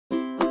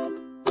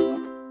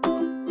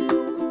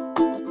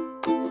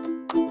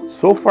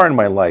So far in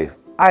my life,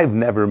 I've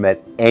never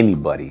met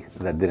anybody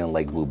that didn't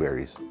like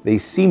blueberries. They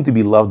seem to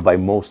be loved by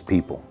most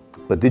people.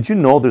 But did you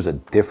know there's a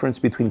difference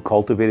between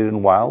cultivated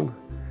and wild?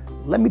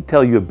 Let me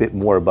tell you a bit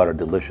more about our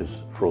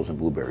delicious frozen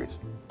blueberries.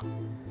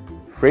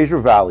 Fraser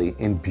Valley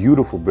in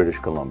beautiful British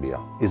Columbia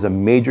is a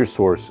major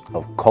source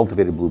of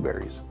cultivated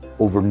blueberries.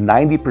 Over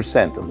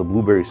 90% of the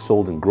blueberries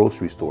sold in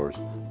grocery stores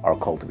are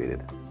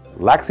cultivated.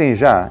 Lac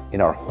Saint-Jean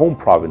in our home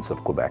province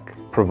of Quebec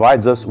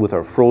provides us with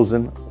our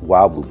frozen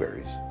wild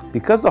blueberries.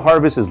 Because the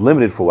harvest is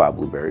limited for wild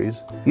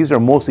blueberries, these are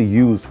mostly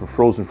used for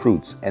frozen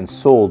fruits and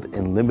sold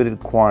in limited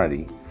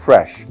quantity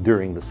fresh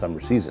during the summer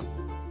season.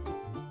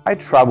 I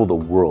travel the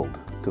world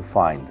to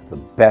find the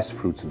best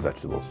fruits and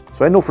vegetables,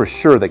 so I know for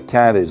sure that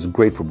Canada is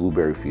great for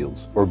blueberry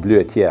fields, or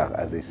bleuetières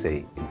as they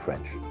say in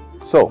French.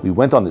 So we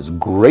went on this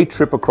great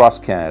trip across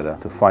Canada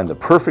to find the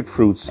perfect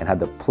fruits and had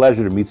the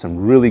pleasure to meet some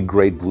really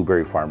great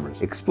blueberry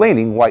farmers,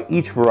 explaining why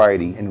each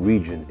variety and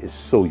region is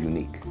so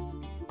unique.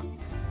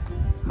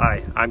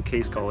 Hi, I'm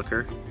Case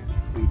Gulliker.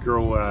 We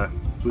grow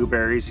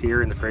blueberries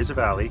here in the Fraser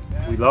Valley.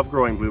 We love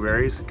growing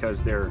blueberries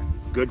because they're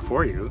good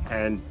for you,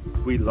 and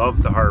we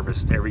love the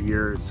harvest. Every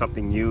year it's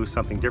something new,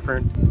 something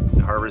different.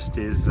 The harvest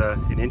is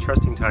an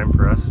interesting time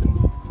for us, and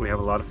we have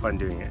a lot of fun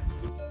doing it.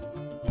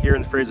 Here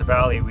in the Fraser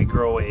Valley we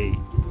grow a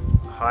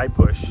high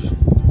bush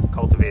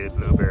cultivated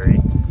blueberry.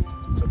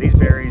 So these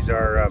berries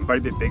are quite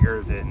a bit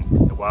bigger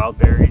than the wild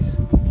berries.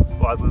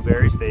 Wild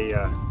blueberries, they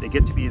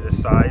get to be the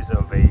size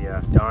of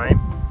a dime.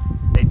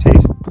 They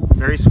taste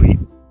very sweet.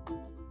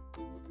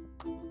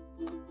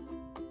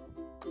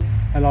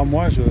 Alors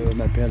moi, je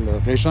m'appelle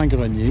Régent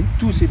Grenier.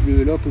 Tous ces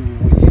bleus-là que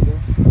vous voyez là,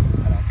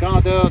 à la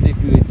grandeur des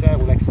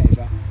bleuetières au lac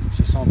Saint-Jean,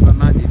 ce sont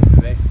vraiment des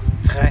bleuets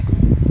très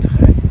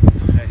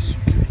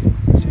sucrés.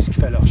 C'est ce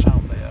qui fait leur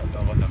charme d'ailleurs,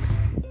 leur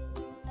renommée.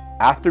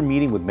 After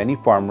meeting with many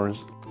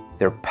farmers,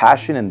 their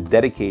passion and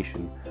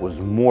dedication was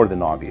more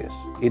than obvious.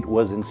 It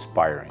was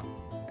inspiring.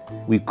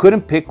 We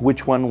couldn't pick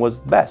which one was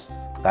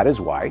best. That is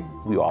why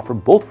we offer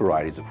both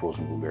varieties of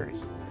frozen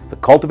blueberries. The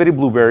cultivated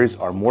blueberries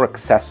are more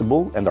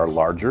accessible and are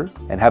larger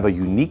and have a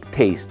unique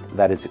taste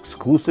that is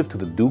exclusive to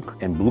the Duke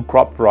and Blue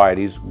Crop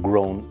varieties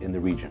grown in the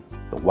region.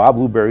 The wild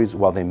blueberries,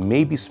 while they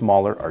may be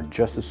smaller, are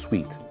just as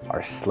sweet,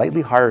 are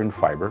slightly higher in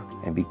fiber,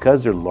 and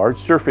because their large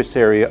surface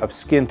area of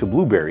skin to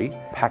blueberry,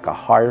 pack a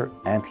higher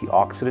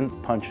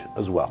antioxidant punch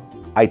as well.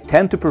 I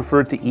tend to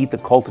prefer to eat the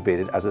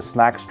cultivated as a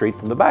snack straight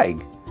from the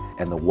bag,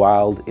 and the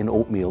wild in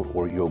oatmeal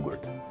or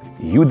yogurt.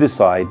 You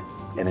decide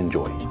and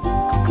enjoy.